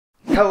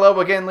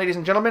Hello again, ladies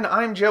and gentlemen.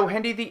 I'm Joe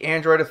Hindy, the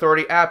Android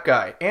Authority app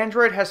guy.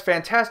 Android has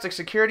fantastic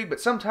security, but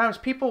sometimes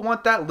people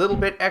want that little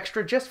bit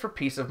extra just for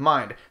peace of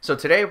mind. So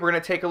today we're going to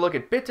take a look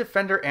at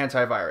Bitdefender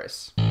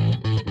Antivirus.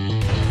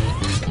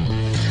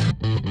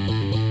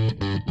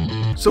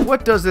 So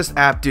what does this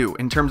app do?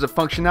 In terms of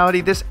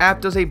functionality, this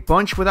app does a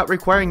bunch without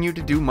requiring you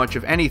to do much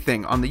of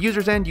anything. On the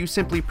user's end, you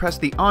simply press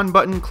the on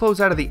button, close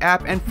out of the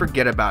app, and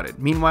forget about it.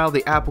 Meanwhile,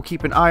 the app will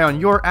keep an eye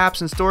on your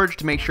apps and storage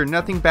to make sure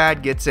nothing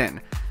bad gets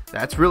in.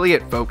 That's really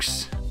it,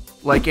 folks.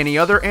 Like any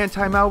other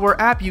anti-malware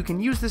app, you can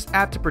use this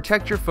app to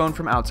protect your phone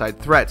from outside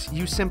threats.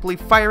 You simply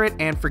fire it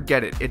and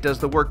forget it. It does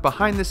the work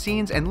behind the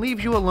scenes and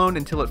leaves you alone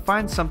until it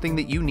finds something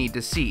that you need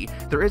to see.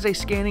 There is a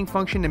scanning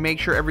function to make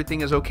sure everything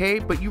is okay,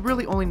 but you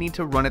really only need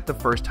to run it the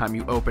first time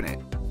you open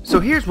it. So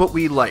here's what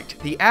we liked.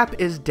 The app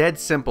is dead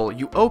simple.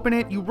 You open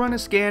it, you run a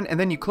scan, and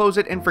then you close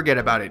it and forget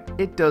about it.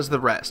 It does the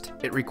rest.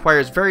 It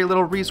requires very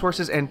little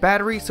resources and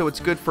battery, so it's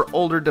good for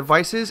older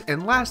devices.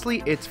 And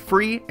lastly, it's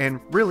free, and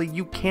really,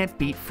 you can't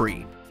beat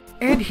free.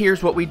 And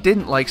here's what we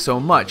didn't like so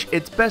much.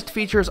 Its best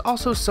feature is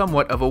also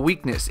somewhat of a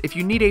weakness. If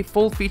you need a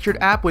full-featured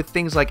app with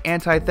things like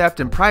anti-theft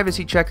and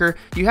privacy checker,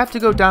 you have to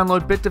go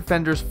download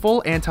Bitdefender's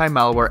full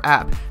anti-malware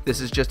app.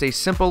 This is just a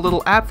simple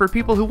little app for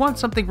people who want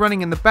something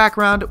running in the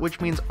background,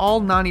 which means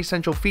all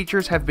non-essential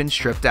features have been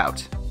stripped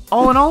out.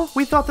 All in all,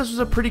 we thought this was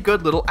a pretty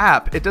good little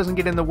app. It doesn't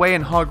get in the way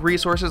and hog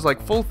resources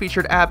like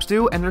full-featured apps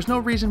do, and there's no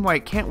reason why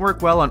it can't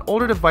work well on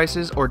older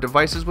devices or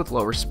devices with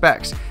lower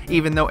specs.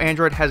 Even though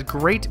Android has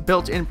great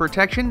built-in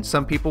protection,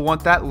 some people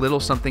want that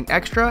little something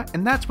extra,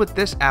 and that's what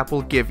this app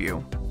will give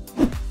you.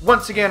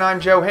 Once again,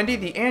 I'm Joe Hindy,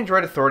 the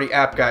Android Authority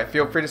app guy.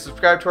 Feel free to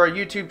subscribe to our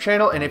YouTube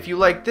channel, and if you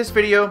like this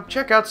video,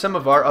 check out some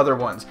of our other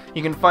ones.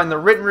 You can find the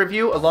written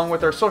review along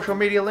with our social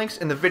media links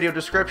in the video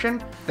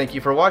description. Thank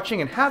you for watching,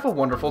 and have a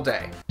wonderful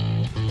day.